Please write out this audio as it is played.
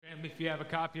If you have a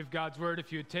copy of God's Word,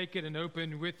 if you would take it and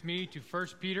open with me to 1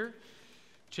 Peter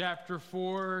chapter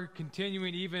 4,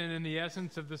 continuing even in the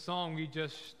essence of the song we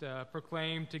just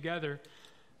proclaimed together,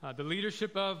 the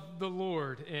leadership of the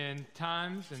Lord in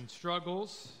times and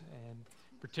struggles, and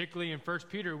particularly in 1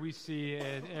 Peter we see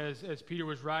as Peter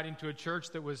was writing to a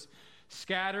church that was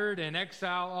scattered and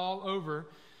exiled all over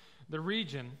the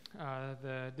region,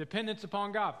 the dependence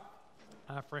upon God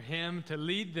for Him to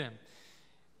lead them.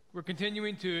 We're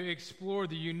continuing to explore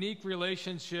the unique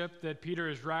relationship that Peter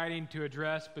is writing to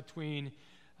address between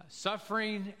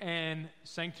suffering and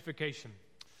sanctification.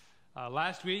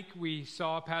 Last week, we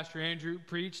saw Pastor Andrew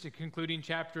preach to concluding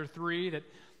chapter 3 that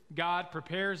God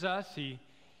prepares us.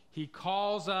 He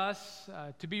calls us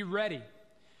to be ready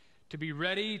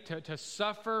to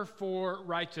suffer for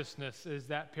righteousness, is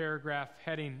that paragraph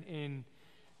heading in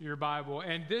your Bible.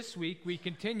 And this week, we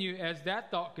continue, as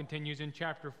that thought continues in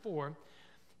chapter 4,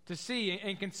 to see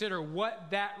and consider what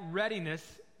that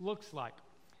readiness looks like.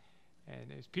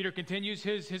 And as Peter continues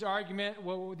his argument,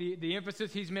 the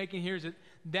emphasis he's making here is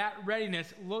that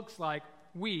readiness looks like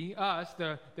us,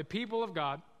 the people of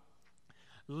God,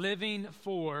 living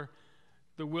for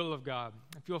the will of God.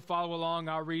 If you'll follow along,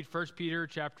 I'll read 1 Peter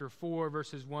chapter 4,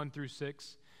 verses 1 through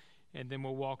 6, and then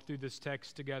we'll walk through this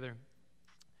text together.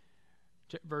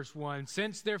 Verse 1,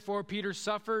 "Since therefore Peter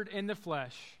suffered in the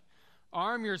flesh,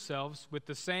 arm yourselves with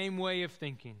the same way of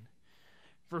thinking.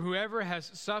 For whoever has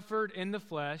suffered in the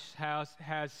flesh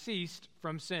has ceased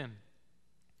from sin,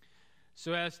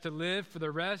 so as to live for the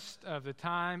rest of the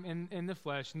time in the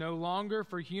flesh, no longer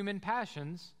for human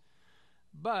passions,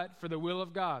 but for the will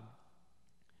of God.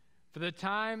 For the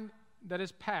time that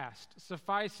is past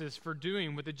suffices for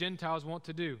doing what the Gentiles want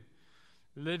to do,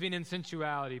 living in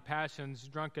sensuality, passions,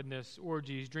 drunkenness,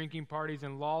 orgies, drinking parties,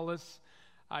 and lawless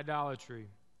idolatry.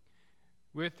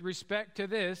 With respect to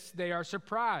this, they are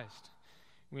surprised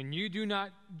when you do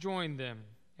not join them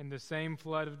in the same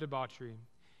flood of debauchery,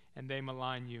 and they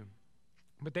malign you.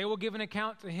 But they will give an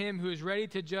account to Him who is ready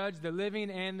to judge the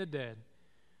living and the dead."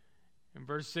 And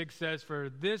verse 6 says, "For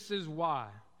this is why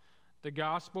the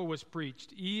gospel was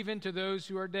preached, even to those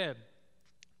who are dead,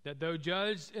 that though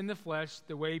judged in the flesh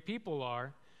the way people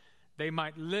are, they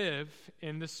might live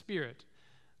in the Spirit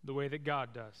the way that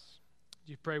God does." Would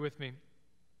you pray with me?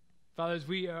 Father, as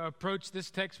we approach this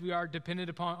text, we are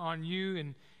dependent on you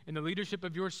and in the leadership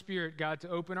of your Spirit, God, to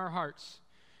open our hearts.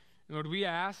 And Lord, we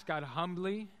ask, God,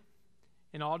 humbly,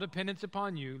 in all dependence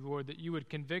upon you, Lord, that you would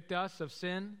convict us of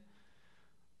sin.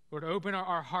 Lord, open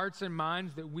our hearts and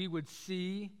minds that we would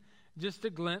see just a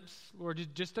glimpse,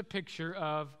 Lord, just a picture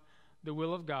of the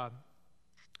will of God.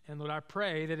 And Lord, I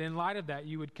pray that in light of that,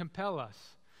 you would compel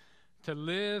us to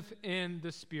live in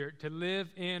the Spirit, to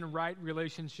live in right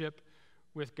relationship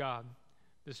with God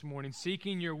this morning,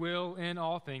 seeking your will in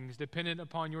all things, dependent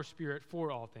upon your Spirit for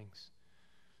all things.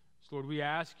 So Lord, we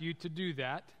ask you to do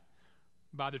that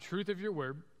by the truth of your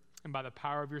word and by the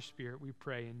power of your Spirit, we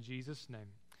pray in Jesus'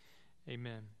 name.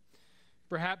 Amen.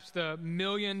 Perhaps the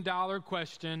million-dollar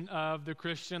question of the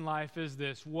Christian life is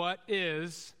this: what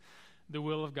is the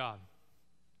will of God?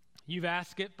 You've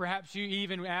asked it, perhaps you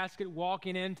even ask it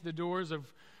walking into the doors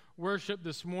of worship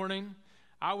this morning.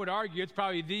 I would argue it's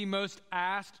probably the most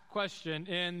asked question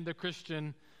in the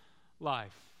Christian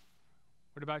life.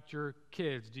 What about your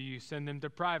kids? Do you send them to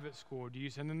private school? Do you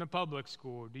send them to public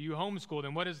school? Do you homeschool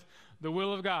them? What is the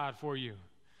will of God for you?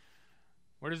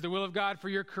 What is the will of God for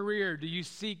your career? Do you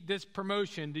seek this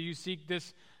promotion? Do you seek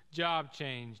this job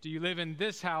change? Do you live in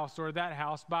this house or that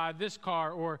house, buy this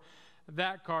car or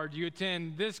that car? Do you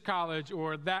attend this college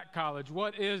or that college?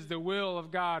 What is the will of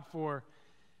God for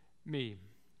me?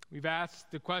 We've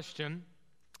asked the question,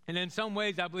 and in some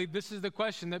ways, I believe this is the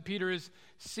question that Peter is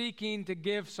seeking to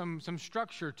give some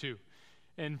structure to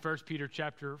in 1 Peter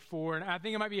chapter 4. And I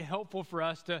think it might be helpful for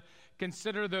us to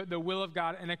consider the will of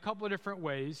God in a couple of different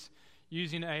ways,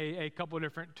 using a couple of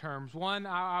different terms. One,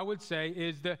 I would say,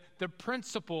 is the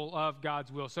principle of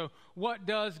God's will. So what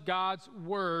does God's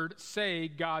word say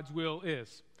God's will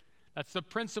is? That's the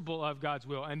principle of God's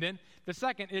will. And then the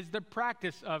second is the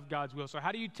practice of God's will. So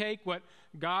how do you take what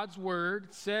God's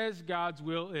word says God's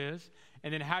will is,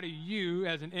 and then how do you,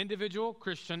 as an individual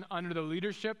Christian, under the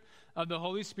leadership of the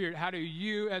Holy Spirit, how do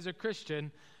you, as a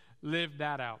Christian, live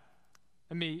that out?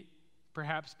 Let me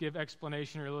perhaps give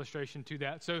explanation or illustration to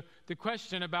that. So the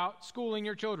question about schooling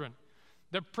your children.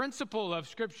 The principle of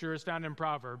Scripture is found in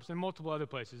Proverbs and multiple other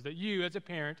places, that you, as a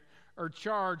parent, are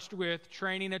charged with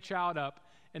training a child up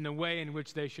in the way in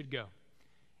which they should go.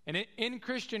 And in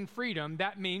Christian freedom,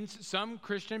 that means some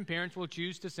Christian parents will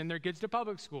choose to send their kids to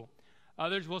public school.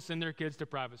 Others will send their kids to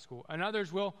private school. And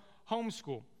others will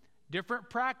homeschool. Different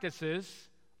practices,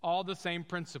 all the same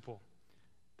principle.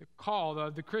 The call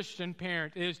of the Christian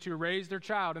parent is to raise their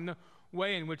child in the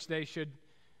way in which they should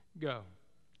go.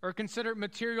 Or consider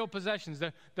material possessions.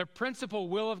 The principal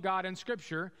will of God in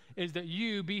Scripture is that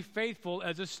you be faithful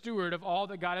as a steward of all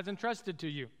that God has entrusted to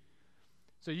you.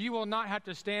 So you will not have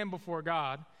to stand before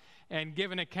God and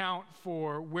give an account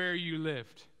for where you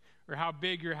lived, or how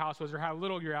big your house was, or how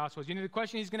little your house was. The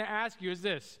question he's going to ask you is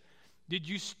this: did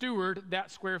you steward that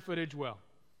square footage well?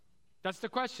 That's the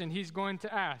question he's going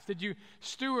to ask. Did you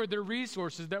steward the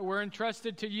resources that were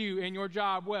entrusted to you in your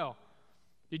job well?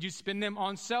 Did you spend them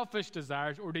on selfish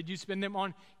desires, or did you spend them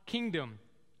on kingdom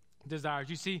desires?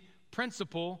 You see,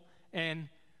 principle and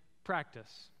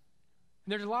practice.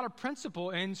 And there's a lot of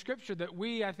principle in Scripture that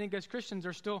we, I think, as Christians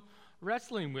are still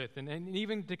wrestling with. And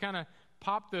even to kind of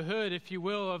pop the hood, if you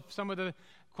will, of some of the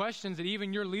questions that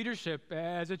even your leadership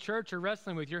as a church are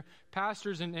wrestling with, your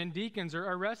pastors and deacons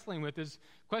are wrestling with, is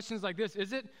questions like this: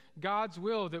 is it God's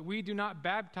will that we do not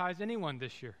baptize anyone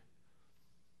this year?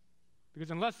 Because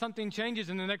unless something changes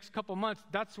in the next couple months,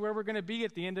 that's where we're going to be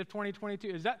at the end of 2022.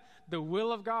 Is that the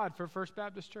will of God for First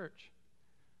Baptist Church?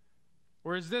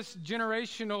 Or is this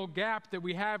generational gap that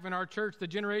we have in our church, the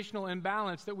generational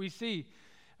imbalance that we see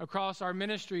across our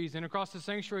ministries and across the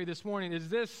sanctuary this morning, is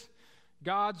this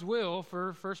God's will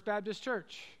for First Baptist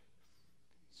Church?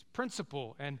 It's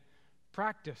principle and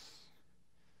practice.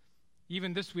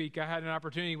 Even this week, I had an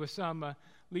opportunity with some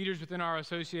leaders within our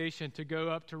association to go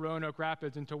up to Roanoke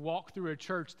Rapids and to walk through a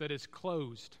church that is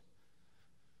closed.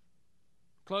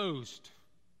 Closed.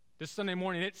 This Sunday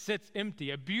morning, it sits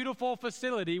empty, a beautiful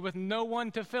facility with no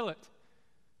one to fill it.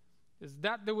 Is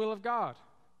that the will of God?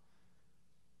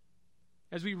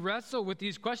 As we wrestle with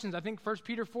these questions, I think 1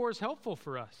 Peter 4 is helpful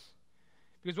for us,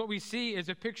 because what we see is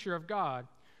a picture of God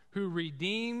who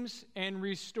redeems and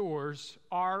restores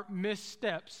our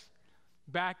missteps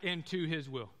back into his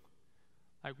will.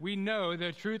 Like, we know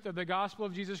the truth of the gospel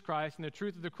of Jesus Christ and the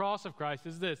truth of the cross of Christ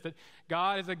is this: that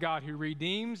God is a God who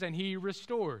redeems and he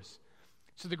restores.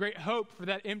 So the great hope for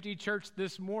that empty church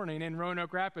this morning in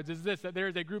Roanoke Rapids is this: that there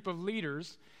is a group of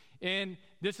leaders in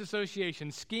this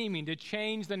association scheming to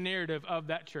change the narrative of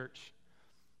that church.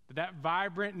 That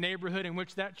vibrant neighborhood in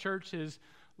which that church is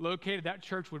located, that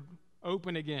church would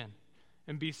open again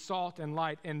and be salt and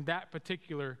light in that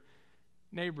particular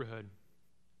neighborhood.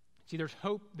 See, there's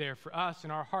hope there for us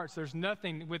in our hearts. There's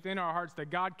nothing within our hearts that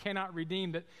God cannot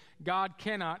redeem, that God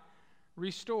cannot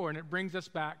restore. And it brings us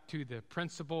back to the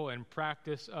principle and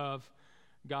practice of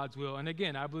God's will. And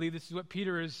again, I believe this is what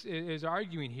Peter is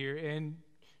arguing here in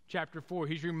chapter 4.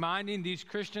 He's reminding these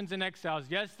Christians and exiles,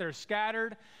 yes, they're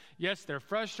scattered. Yes, they're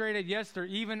frustrated. Yes, they're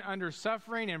even under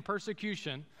suffering and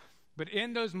persecution. But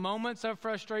in those moments of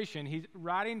frustration, he's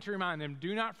writing to remind them,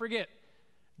 do not forget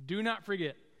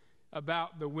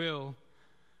about the will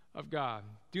of God.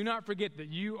 Do not forget that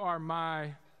you are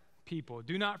my people.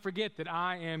 Do not forget that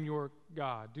I am your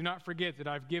God. Do not forget that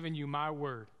I've given you my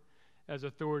word as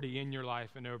authority in your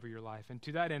life and over your life. And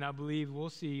to that end, I believe we'll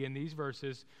see in these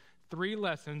verses 3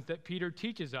 lessons that Peter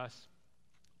teaches us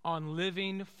on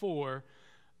living for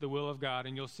the will of God.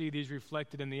 And you'll see these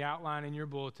reflected in the outline in your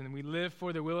bulletin. We live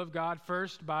for the will of God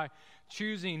first by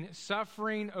choosing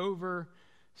suffering over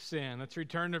sin. Let's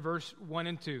return to verse 1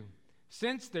 and 2.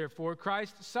 Since, therefore,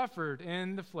 Christ suffered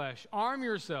in the flesh, arm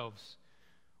yourselves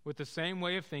with the same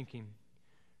way of thinking.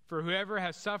 For whoever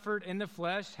has suffered in the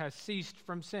flesh has ceased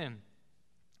from sin,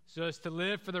 so as to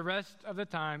live for the rest of the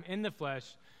time in the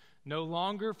flesh, no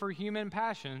longer for human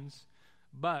passions,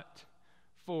 but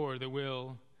for the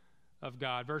will of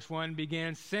God. Verse 1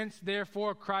 begins, since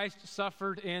therefore Christ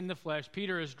suffered in the flesh.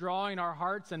 Peter is drawing our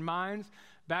hearts and minds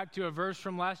back to a verse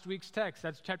from last week's text.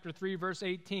 That's chapter 3, verse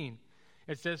 18.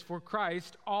 It says, for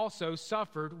Christ also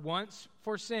suffered once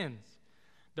for sins,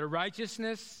 the righteous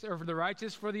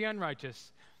for the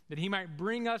unrighteous, that he might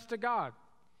bring us to God,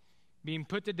 being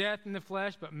put to death in the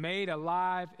flesh, but made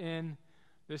alive in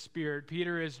the Spirit.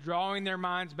 Peter is drawing their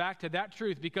minds back to that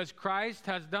truth because Christ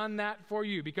has done that for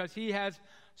you, because he has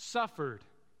suffered,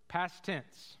 past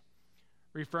tense,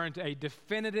 referring to a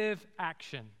definitive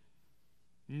action,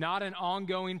 not an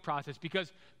ongoing process.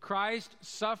 Because Christ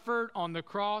suffered on the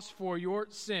cross for your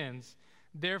sins,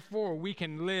 therefore we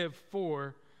can live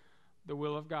for the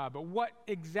will of God. But what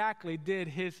exactly did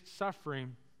his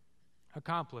suffering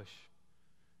accomplish?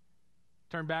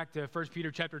 Turn back to 1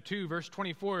 Peter chapter 2, verse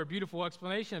 24, a beautiful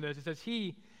explanation of this. It says,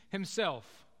 he himself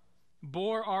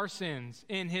bore our sins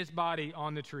in his body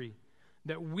on the tree,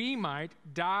 that we might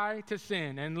die to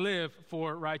sin and live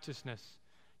for righteousness.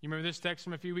 You remember this text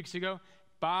from a few weeks ago?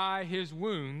 By his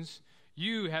wounds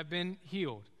you have been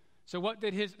healed. So what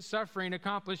did his suffering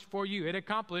accomplish for you? It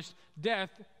accomplished death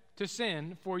to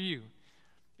sin for you.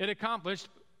 It accomplished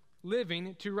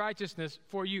living to righteousness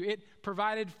for you. It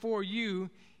provided for you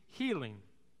healing.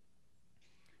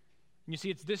 And you see,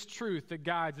 it's this truth that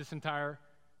guides this entire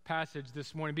passage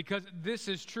this morning. Because this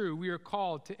is true, we are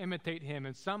called to imitate him.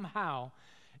 And somehow,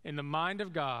 in the mind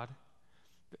of God,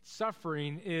 that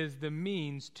suffering is the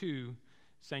means to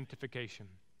sanctification.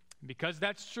 Because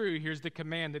that's true, here's the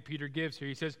command that Peter gives here.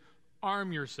 He says,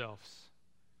 arm yourselves.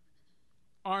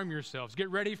 Arm yourselves. Get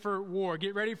ready for war.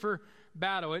 Get ready for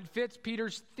battle. It fits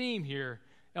Peter's theme here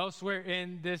elsewhere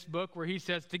in this book where he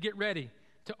says to get ready,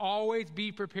 to always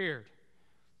be prepared.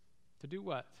 To do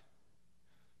what?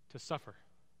 To suffer.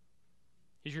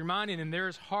 He's reminding them there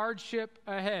is hardship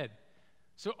ahead.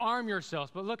 So arm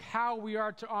yourselves. But look how we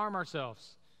are to arm ourselves.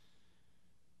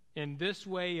 In this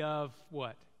way of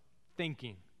what?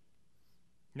 Thinking.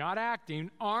 Not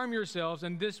acting. Arm yourselves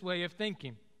in this way of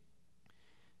thinking.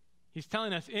 He's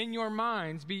telling us, in your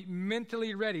minds, be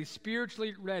mentally ready,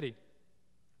 spiritually ready,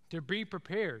 to be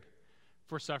prepared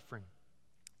for suffering,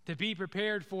 to be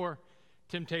prepared for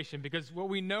temptation. Because what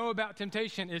we know about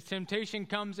temptation is temptation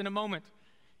comes in a moment,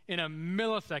 in a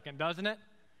millisecond, doesn't it?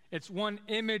 It's one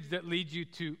image that leads you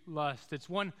to lust. It's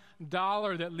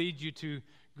 $1 that leads you to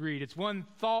greed. It's one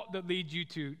thought that leads you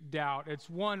to doubt. It's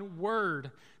one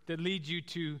word that leads you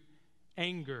to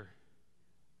anger.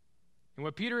 And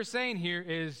what Peter is saying here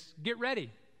is get ready.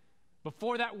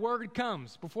 Before that word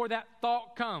comes, before that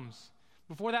thought comes,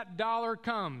 before that dollar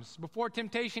comes, before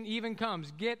temptation even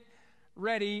comes, get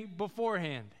ready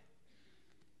beforehand.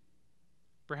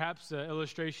 Perhaps the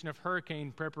illustration of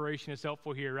hurricane preparation is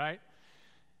helpful here, right?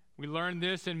 We learned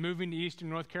this in moving to eastern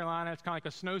North Carolina. It's kind of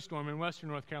like a snowstorm in western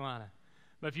North Carolina.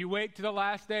 But if you wait to the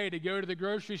last day to go to the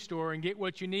grocery store and get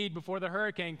what you need before the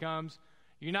hurricane comes,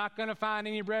 you're not going to find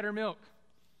any bread or milk.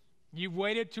 You've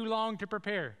waited too long to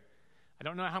prepare. I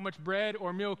don't know how much bread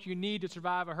or milk you need to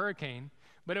survive a hurricane,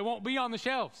 but it won't be on the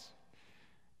shelves.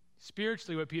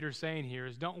 Spiritually, what Peter's saying here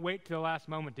is don't wait to the last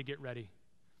moment to get ready.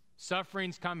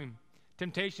 Suffering's coming.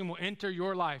 Temptation will enter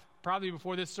your life, probably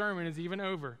before this sermon is even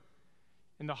over.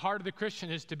 And the heart of the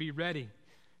Christian is to be ready,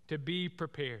 to be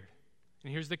prepared.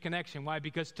 And here's the connection. Why?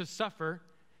 Because to suffer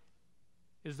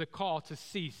is the call to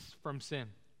cease from sin.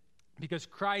 Because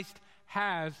Christ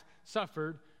has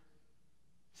suffered,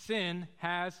 sin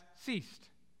has ceased.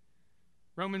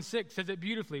 Romans 6 says it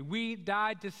beautifully. We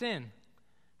died to sin.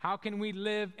 How can we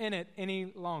live in it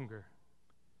any longer?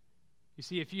 You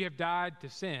see, if you have died to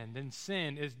sin, then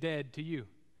sin is dead to you.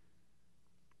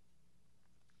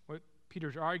 What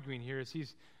Peter's arguing here is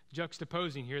he's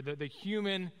juxtaposing here the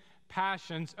human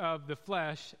passions of the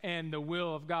flesh and the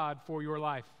will of God for your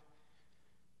life.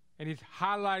 And he's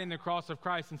highlighting the cross of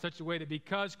Christ in such a way that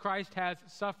because Christ has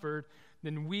suffered,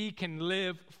 then we can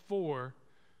live for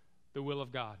the will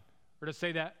of God. Or to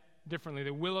say that differently,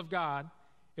 the will of God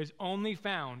is only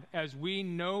found as we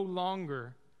no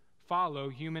longer follow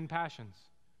human passions.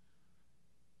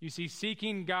 You see,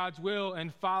 seeking God's will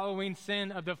and following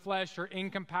sin of the flesh are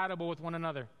incompatible with one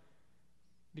another.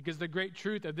 Because the great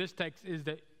truth of this text is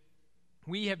that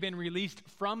we have been released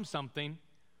from something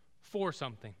for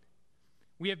something.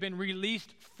 We have been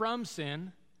released from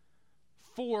sin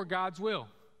for God's will.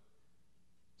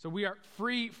 So we are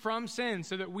free from sin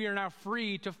so that we are now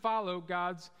free to follow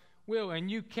God's will. And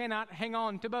you cannot hang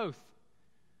on to both.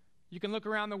 You can look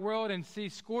around the world and see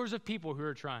scores of people who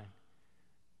are trying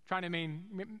to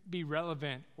be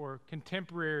relevant or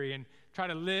contemporary and try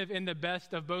to live in the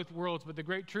best of both worlds. But the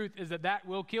great truth is that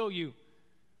will kill you.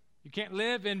 You can't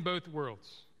live in both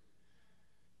worlds.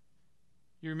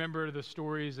 You remember the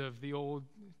stories of the old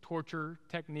torture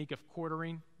technique of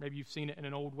quartering? Maybe you've seen it in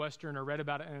an old Western or read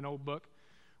about it in an old book,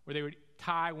 where they would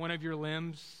tie one of your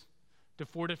limbs to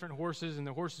 4 different horses, and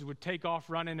the horses would take off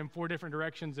running in 4 different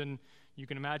directions, and you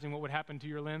can imagine what would happen to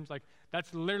your limbs. Like,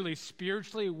 that's literally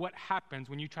spiritually what happens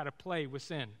when you try to play with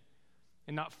sin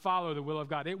and not follow the will of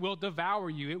God. It will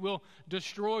devour you. It will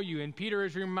destroy you. And Peter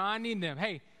is reminding them,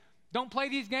 hey, don't play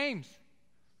these games.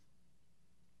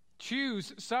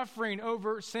 Choose suffering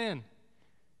over sin.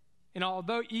 And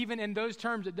although even in those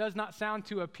terms it does not sound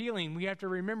too appealing, we have to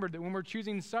remember that when we're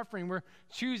choosing suffering, we're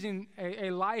choosing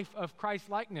a life of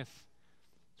Christ-likeness.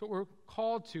 That's what we're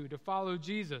called to follow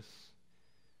Jesus.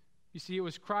 You see, it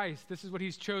was Christ. This is what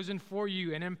he's chosen for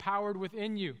you and empowered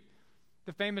within you.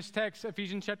 The famous text,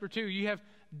 Ephesians chapter 2, you have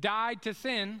died to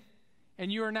sin,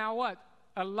 and you are now what?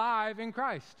 Alive in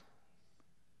Christ.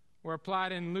 Or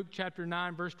applied in Luke chapter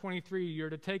 9, verse 23, you're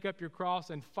to take up your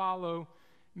cross and follow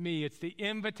me. It's the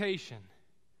invitation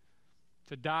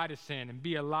to die to sin and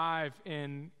be alive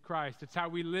in Christ. It's how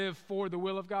we live for the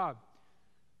will of God.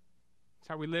 It's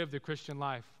how we live the Christian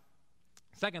life.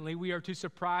 Secondly, we are to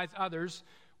surprise others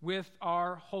with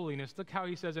our holiness. Look how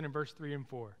he says it in verse 3 and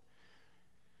 4.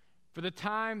 For the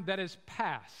time that is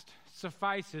past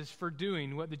suffices for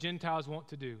doing what the Gentiles want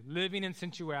to do, living in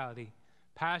sensuality,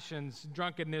 passions,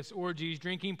 drunkenness, orgies,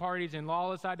 drinking parties, and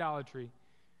lawless idolatry.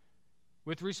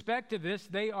 With respect to this,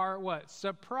 they are what?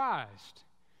 Surprised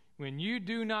when you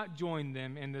do not join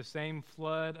them in the same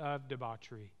flood of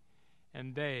debauchery,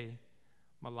 and they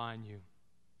malign you.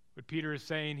 What Peter is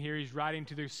saying here, he's writing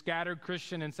to the scattered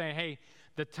Christian and saying, hey,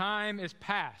 the time is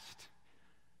past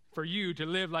for you to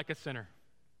live like a sinner.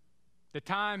 The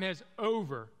time is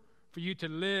over for you to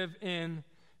live in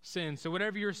sin. So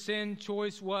whatever your sin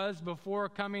choice was before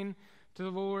coming to the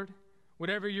Lord,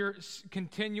 whatever your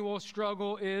continual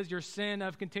struggle is, your sin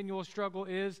of continual struggle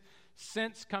is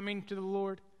since coming to the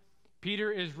Lord,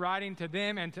 Peter is writing to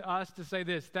them and to us to say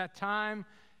this, that time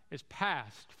is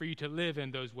past for you to live in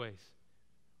those ways.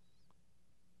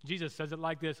 Jesus says it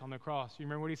like this on the cross. You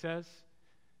remember what he says?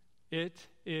 It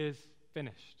is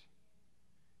finished.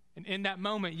 And in that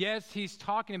moment, yes, he's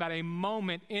talking about a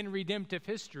moment in redemptive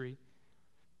history,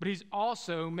 but he's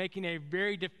also making a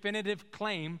very definitive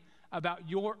claim about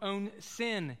your own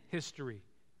sin history.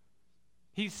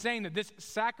 He's saying that this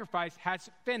sacrifice has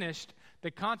finished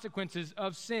the consequences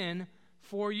of sin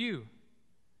for you.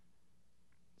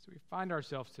 So we find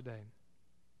ourselves today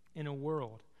in a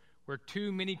world where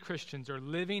too many Christians are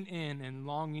living in and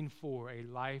longing for a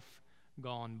life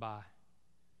gone by.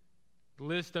 The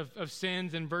list of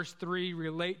sins in verse 3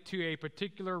 relate to a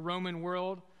particular Roman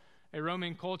world, a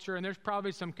Roman culture, and there's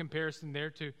probably some comparison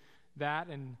there to that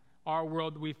and our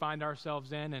world that we find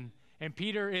ourselves in. And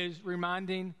Peter is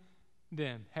reminding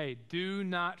them, hey, do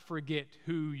not forget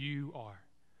who you are.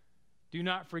 Do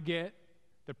not forget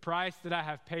the price that I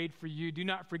have paid for you. Do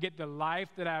not forget the life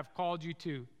that I have called you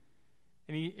to.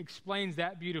 And he explains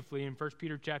that beautifully in 1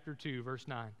 Peter chapter 2, verse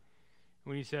 9,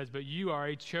 when he says, but you are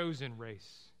a chosen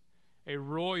race, a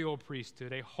royal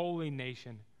priesthood, a holy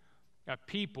nation, a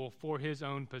people for his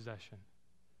own possession.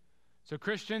 So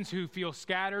Christians who feel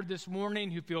scattered this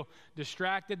morning, who feel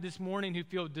distracted this morning, who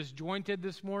feel disjointed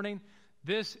this morning,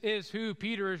 this is who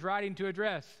Peter is writing to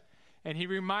address. And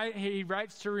he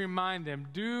writes to remind them,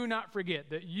 do not forget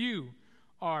that you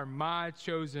are my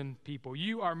chosen people.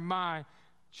 You are my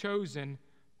chosen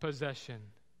possession.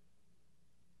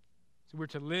 So we're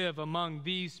to live among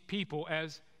these people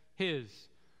as his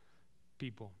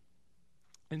people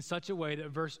in such a way that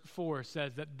verse 4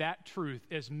 says that truth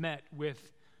is met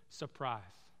with surprise.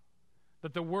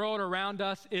 That the world around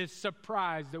us is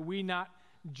surprised that we not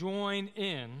join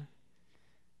in,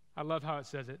 I love how it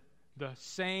says it, the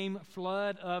same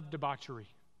flood of debauchery.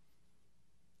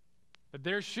 That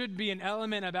there should be an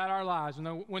element about our lives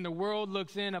when the world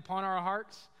looks in upon our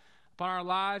hearts, upon our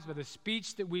lives, by the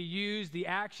speech that we use, the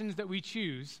actions that we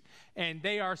choose, and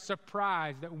they are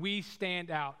surprised that we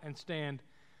stand out and stand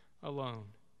alone.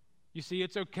 You see,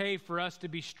 it's okay for us to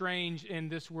be strange in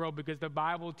this world because the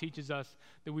Bible teaches us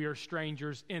that we are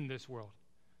strangers in this world.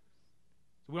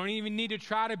 So we don't even need to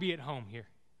try to be at home here.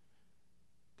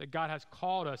 That God has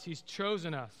called us. He's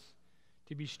chosen us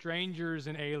to be strangers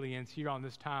and aliens here on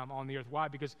this time on the earth. Why?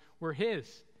 Because we're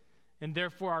his. And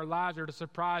therefore our lives are to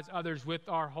surprise others with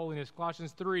our holiness.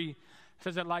 Colossians 3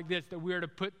 says it like this, that we are to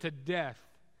put to death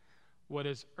what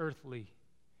is earthly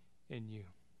in you.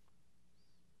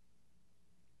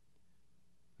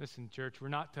 Listen, church, we're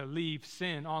not to leave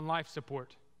sin on life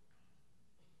support.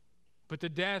 Put to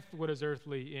death what is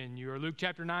earthly in you. Or Luke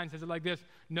chapter 9 says it like this,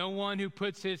 no one who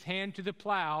puts his hand to the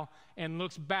plow and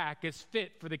looks back is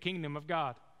fit for the kingdom of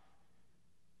God.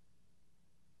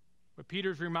 What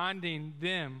Peter's reminding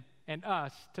them and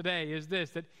us today is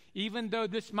this, that even though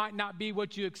this might not be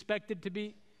what you expected to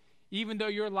be, even though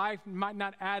your life might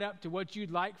not add up to what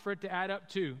you'd like for it to add up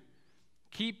to,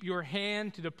 keep your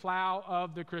hand to the plow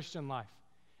of the Christian life.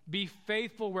 Be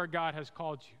faithful where God has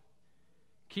called you.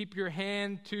 Keep your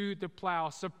hand to the plow.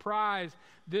 Surprise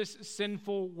this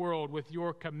sinful world with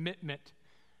your commitment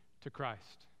to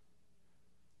Christ.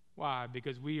 Why?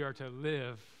 Because we are to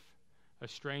live a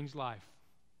strange life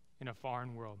in a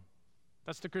foreign world.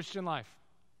 That's the Christian life.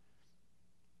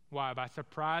 Why? By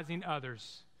surprising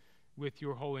others with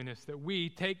your holiness. That we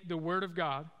take the Word of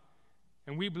God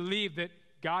and we believe that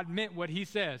God meant what He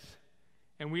says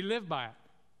and we live by it.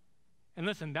 And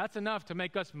listen, that's enough to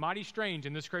make us mighty strange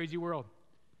in this crazy world.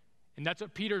 And that's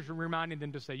what Peter's reminding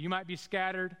them to say. You might be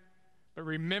scattered, but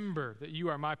remember that you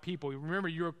are my people. Remember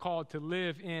you are called to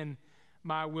live in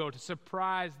my will, to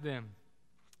surprise them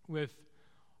with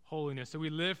holiness. So we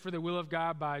live for the will of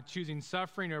God by choosing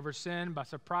suffering over sin, by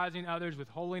surprising others with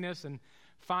holiness. And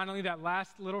finally, that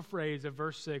last little phrase of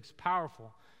verse 6,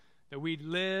 powerful, that we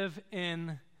live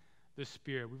in the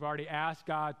Spirit. We've already asked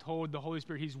God, told the Holy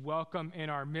Spirit He's welcome in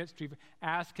our midst. We've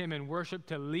asked Him in worship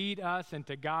to lead us and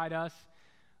to guide us.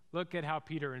 Look at how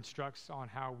Peter instructs on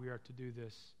how we are to do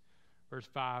this. Verse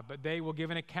 5, but they will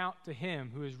give an account to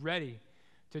Him who is ready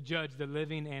to judge the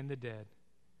living and the dead.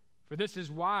 For this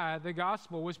is why the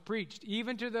gospel was preached,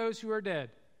 even to those who are dead,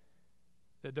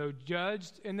 that though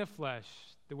judged in the flesh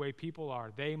the way people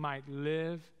are, they might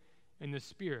live in the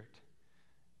Spirit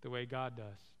the way God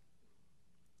does.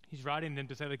 He's writing them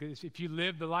to say, like, if you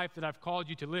live the life that I've called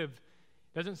you to live,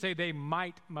 it doesn't say they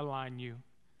might malign you.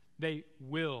 They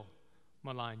will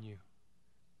malign you.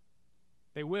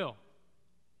 They will.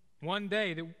 One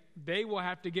day they will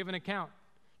have to give an account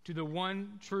to the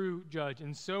one true judge,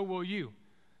 and so will you.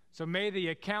 So may the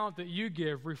account that you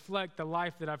give reflect the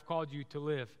life that I've called you to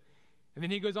live. And then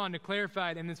he goes on to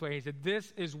clarify it in this way. He said,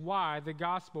 this is why the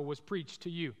gospel was preached to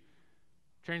you.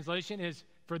 Translation is,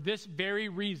 for this very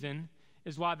reason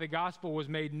is why the gospel was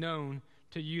made known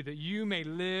to you, that you may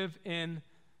live in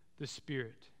the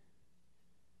Spirit.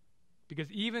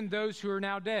 Because even those who are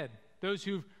now dead, those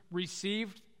who've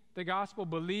received the gospel,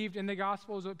 believed in the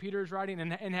gospel is what Peter is writing,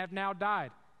 and have now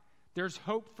died, there's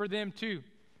hope for them too,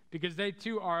 because they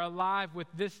too are alive with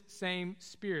this same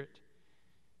Spirit.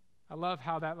 I love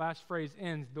how that last phrase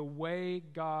ends, the way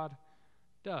God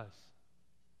does.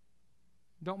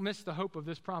 Don't miss the hope of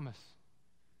this promise,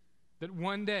 that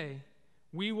one day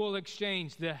we will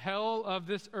exchange the hell of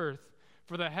this earth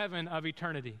for the heaven of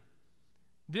eternity.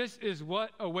 This is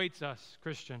what awaits us,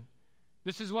 Christian.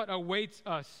 This is what awaits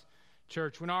us,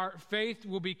 church, when our faith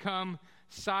will become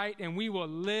sight and we will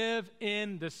live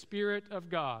in the Spirit of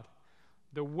God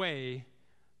the way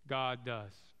God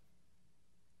does.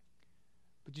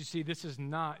 But you see, this is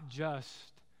not just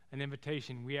an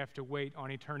invitation we have to wait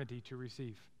on eternity to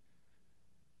receive.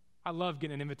 I love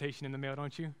getting an invitation in the mail,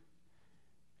 don't you?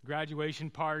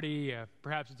 Graduation party,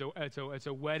 perhaps it's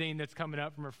a wedding that's coming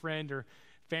up from a friend or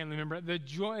family member. The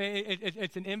joy,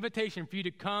 it's an invitation for you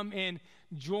to come and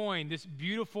join this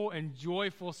beautiful and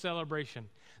joyful celebration.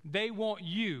 They want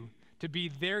you to be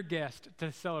their guest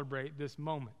to celebrate this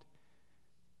moment.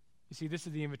 You see, this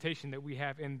is the invitation that we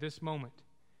have in this moment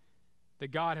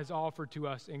that God has offered to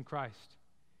us in Christ.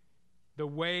 The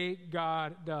way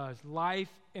God does,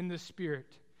 life in the Spirit.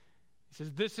 He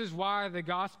says, this is why the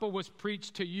gospel was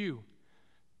preached to you,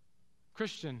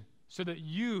 Christian, so that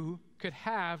you could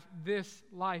have this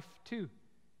life too.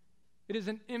 It is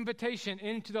an invitation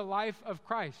into the life of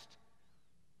Christ,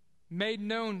 made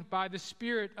known by the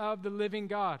Spirit of the living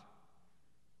God.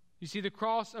 You see, the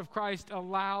cross of Christ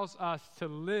allows us to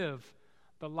live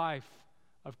the life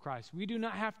of Christ. We do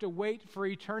not have to wait for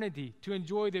eternity to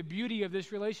enjoy the beauty of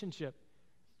this relationship.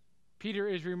 Peter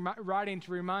is writing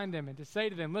to remind them and to say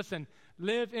to them, listen,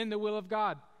 live in the will of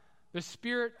God. The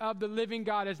Spirit of the living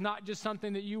God is not just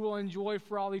something that you will enjoy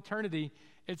for all eternity.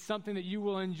 It's something that you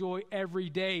will enjoy every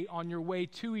day on your way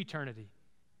to eternity.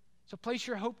 So place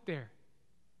your hope there.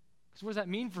 Because what does that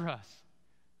mean for us?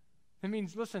 It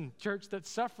means, listen, church, that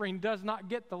suffering does not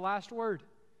get the last word.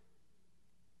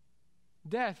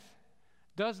 Death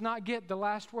does not get the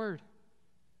last word.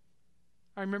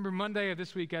 I remember Monday of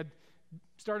this week, I'd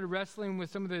started wrestling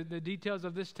with some of the details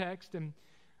of this text, and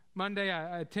Monday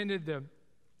I attended the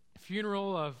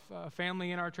funeral of a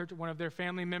family in our church, one of their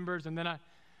family members, and then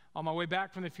on my way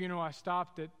back from the funeral, I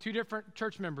stopped at two different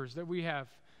church members that we have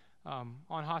on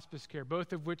hospice care,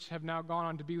 both of which have now gone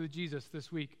on to be with Jesus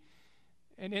this week.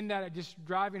 And in that, just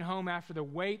driving home after the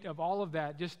weight of all of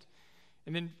that,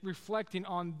 and then reflecting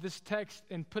on this text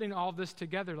and putting all this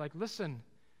together, like, listen,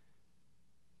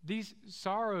 these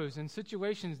sorrows and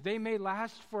situations, they may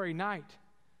last for a night,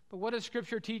 but what does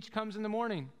Scripture teach comes in the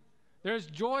morning? There's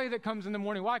joy that comes in the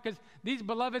morning. Why? Because these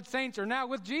beloved saints are now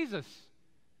with Jesus.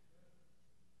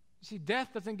 You see, death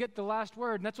doesn't get the last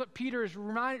word, and that's what Peter is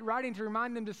writing to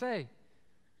remind them to say.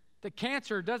 That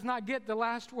cancer does not get the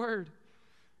last word.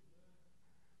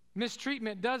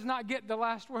 Mistreatment does not get the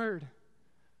last word.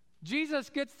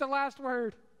 Jesus gets the last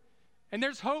word. And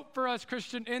there's hope for us,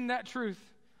 Christian, in that truth.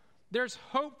 There's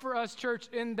hope for us, church,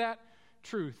 in that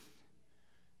truth.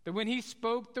 That when he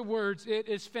spoke the words, it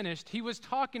is finished, he was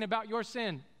talking about your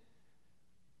sin.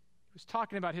 He was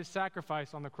talking about his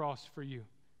sacrifice on the cross for you.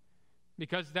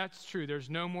 Because that's true. There's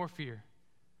no more fear.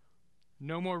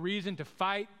 No more reason to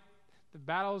fight the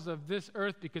battles of this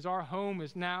earth because our home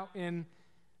is now in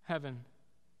heaven.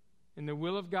 And the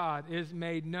will of God is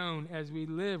made known as we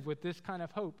live with this kind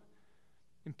of hope.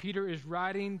 And Peter is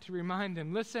writing to remind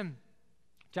them, listen,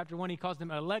 Chapter 1, he calls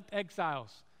them elect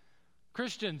exiles,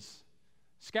 Christians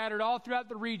scattered all throughout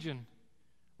the region.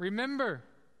 Remember,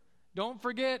 don't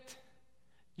forget,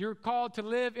 you're called to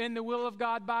live in the will of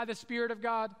God by the Spirit of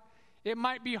God. It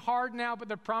might be hard now, but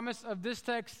the promise of this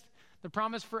text, the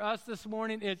promise for us this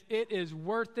morning is it is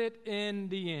worth it in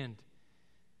the end.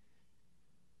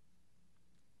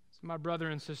 So my brother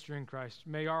and sister in Christ,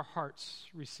 may our hearts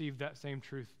receive that same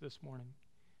truth this morning.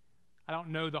 I don't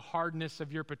know the hardness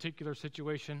of your particular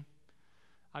situation.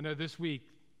 I know this week,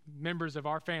 members of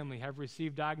our family have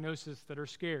received diagnoses that are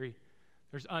scary.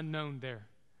 There's unknown there.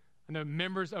 I know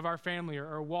members of our family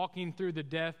are walking through the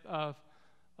death of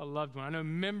a loved one. I know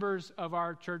members of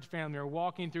our church family are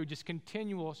walking through just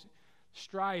continual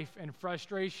strife and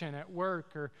frustration at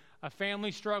work, or a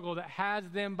family struggle that has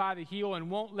them by the heel and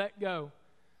won't let go.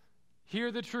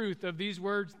 Hear the truth of these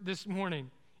words this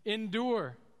morning.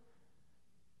 Endure,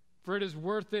 for it is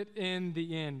worth it in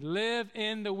the end. Live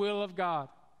in the will of God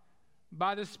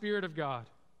by the Spirit of God.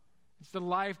 It's the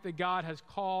life that God has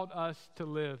called us to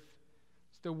live.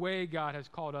 It's the way God has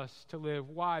called us to live.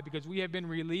 Why? Because we have been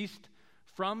released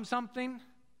from something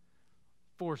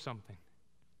for something.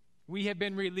 We have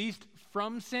been released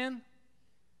from sin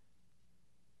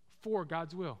for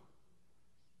God's will.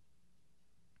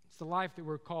 It's the life that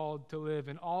we're called to live,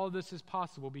 and all of this is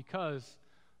possible because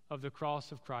of the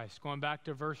cross of Christ. Going back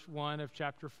to verse 1 of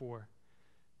chapter 4.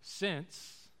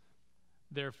 Since,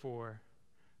 therefore,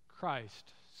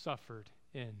 Christ suffered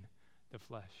in the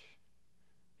flesh.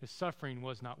 His suffering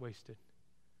was not wasted.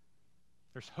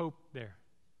 There's hope there.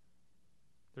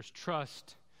 There's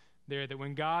trust there that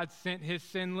when God sent his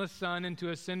sinless Son into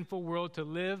a sinful world to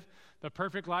live the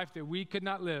perfect life that we could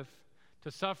not live,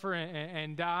 to suffer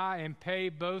and die and pay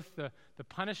both the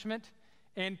punishment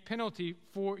and penalty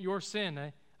for your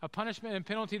sin, a punishment and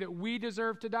penalty that we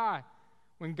deserve to die.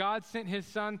 When God sent his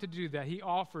Son to do that, he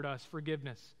offered us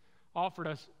forgiveness, offered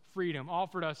us freedom,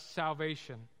 offered us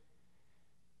salvation,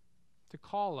 to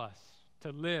call us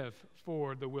to live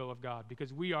for the will of God,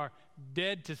 because we are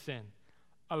dead to sin,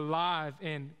 alive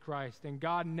in Christ. And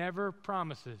God never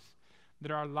promises that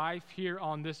our life here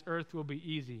on this earth will be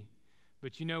easy.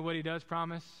 But you know what he does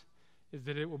promise? Is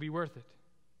that it will be worth it.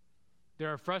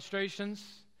 There are frustrations,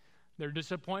 there are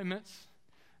disappointments,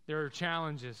 there are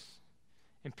challenges.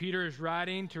 And Peter is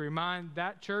writing to remind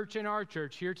that church and our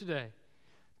church here today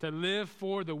to live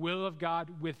for the will of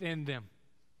God within them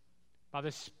by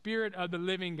the Spirit of the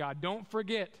living God. Don't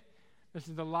forget, this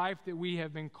is the life that we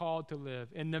have been called to live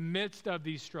in the midst of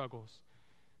these struggles,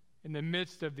 in the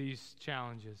midst of these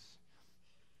challenges,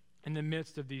 in the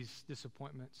midst of these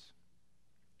disappointments.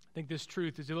 I think this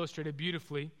truth is illustrated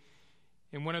beautifully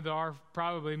in one of your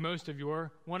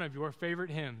favorite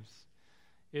hymns,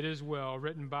 It Is Well,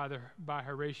 written by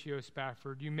Horatio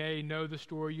Spafford. You may know the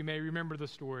story, you may remember the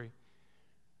story.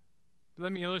 But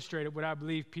let me illustrate it, what I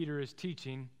believe Peter is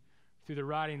teaching through the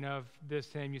writing of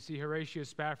this hymn. You see, Horatio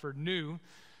Spafford knew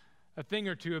a thing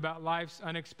or two about life's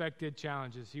unexpected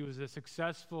challenges. He was a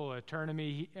successful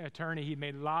attorney. He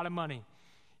made a lot of money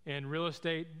in real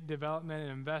estate development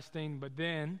and investing, but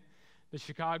then the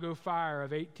Chicago fire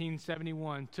of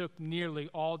 1871 took nearly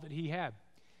all that he had.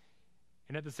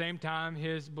 And at the same time,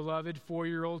 his beloved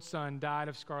 4-year-old son died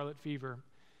of scarlet fever.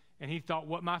 And he thought,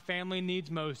 what my family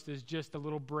needs most is just a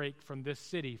little break from this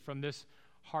city, from this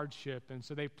hardship. And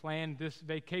so they planned this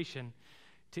vacation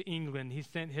to England. He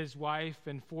sent his wife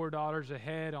and 4 daughters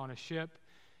ahead on a ship,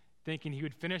 thinking he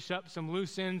would finish up some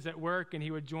loose ends at work and he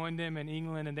would join them in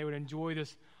England, and they would enjoy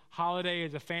this holiday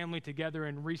as a family together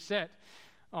and reset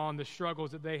on the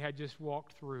struggles that they had just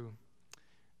walked through.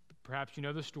 Perhaps you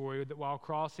know the story that while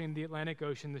crossing the Atlantic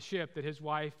Ocean, the ship that his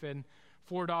wife and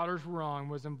 4 daughters were on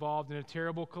was involved in a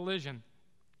terrible collision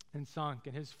and sunk.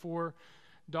 And his 4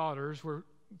 daughters were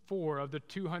 4 of the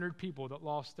 200 people that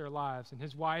lost their lives. And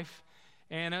his wife,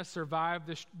 Anna,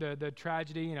 survived the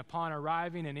tragedy. And upon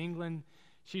arriving in England,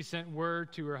 she sent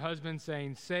word to her husband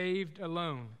saying, "Saved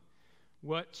alone,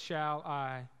 what shall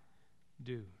I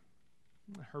do?"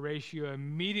 Horatio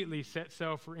immediately set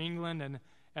sail for England, and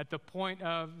at the point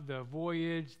of the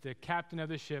voyage, the captain of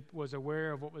the ship was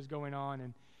aware of what was going on,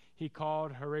 and he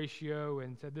called Horatio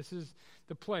and said, "This is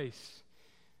the place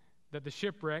that the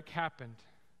shipwreck happened."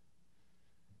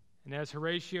 And as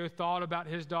Horatio thought about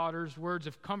his daughters, words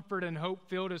of comfort and hope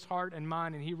filled his heart and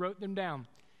mind, and he wrote them down.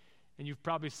 And you've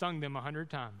probably sung them 100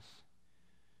 times.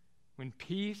 "When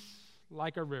peace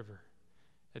like a river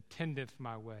attendeth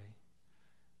my way,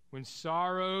 when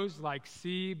sorrows like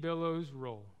sea billows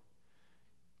roll,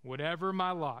 whatever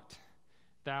my lot,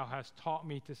 thou hast taught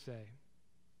me to say,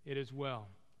 it is well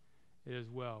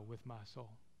with my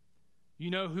soul." You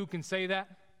know who can say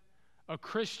that? a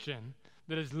Christian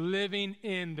that is living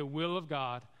in the will of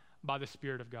God by the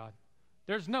Spirit of God.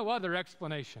 There's no other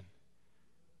explanation.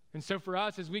 And so for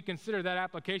us, as we consider that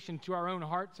application to our own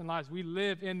hearts and lives, we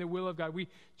live in the will of God. We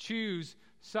choose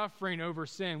suffering over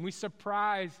sin. We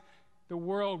surprise the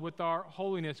world with our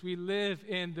holiness. We live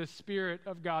in the Spirit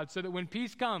of God so that when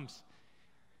peace comes,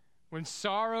 when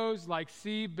sorrows like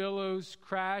sea billows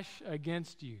crash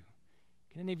against you,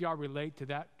 can any of y'all relate to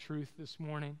that truth this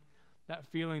morning, that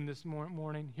feeling this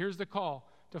morning? Here's the call: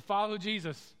 to follow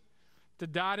Jesus, to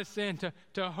die to sin,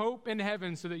 to hope in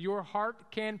heaven so that your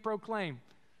heart can proclaim,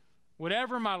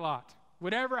 whatever my lot,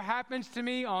 whatever happens to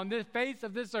me on the face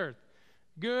of this earth,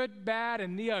 good, bad,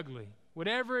 and the ugly,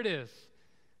 whatever it is,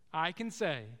 I can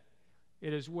say,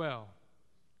 it is well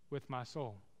with my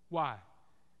soul. Why?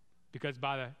 Because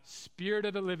by the Spirit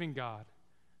of the living God,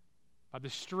 by the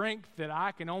strength that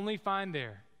I can only find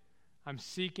there, I'm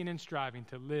seeking and striving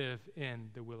to live in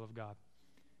the will of God.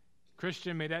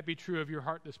 Christian, may that be true of your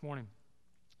heart this morning.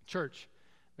 Church,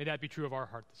 may that be true of our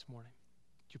heart this morning.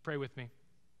 Would you pray with me?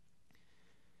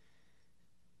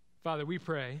 Father, we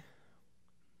pray,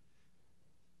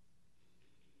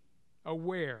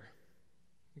 aware.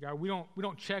 God, we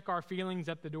don't check our feelings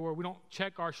at the door. We don't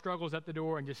check our struggles at the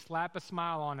door and just slap a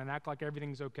smile on and act like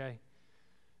everything's okay.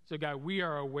 So God, we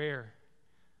are aware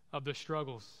of the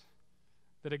struggles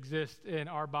that exist in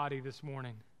our body this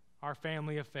morning, our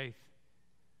family of faith.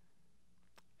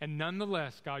 And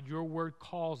nonetheless, God, your word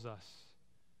calls us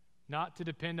not to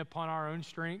depend upon our own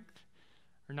strength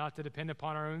or not to depend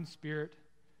upon our own spirit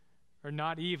or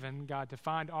not even, God, to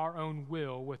find our own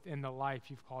will within the life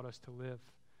you've called us to live.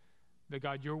 But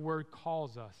God, your word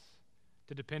calls us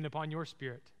to depend upon your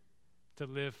Spirit, to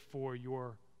live for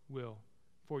your will,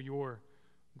 for your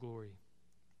glory.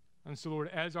 And so, Lord,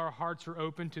 as our hearts are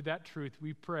open to that truth,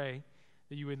 we pray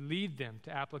that you would lead them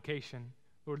to application.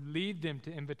 Lord, lead them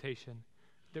to invitation,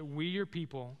 that we, your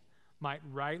people, might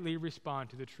rightly respond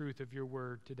to the truth of your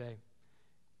word today.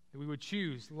 That we would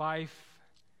choose life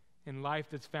and life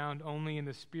that's found only in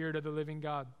the Spirit of the living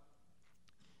God.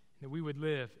 That we would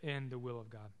live in the will of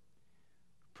God.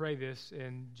 Pray this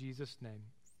in Jesus' name.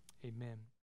 Amen.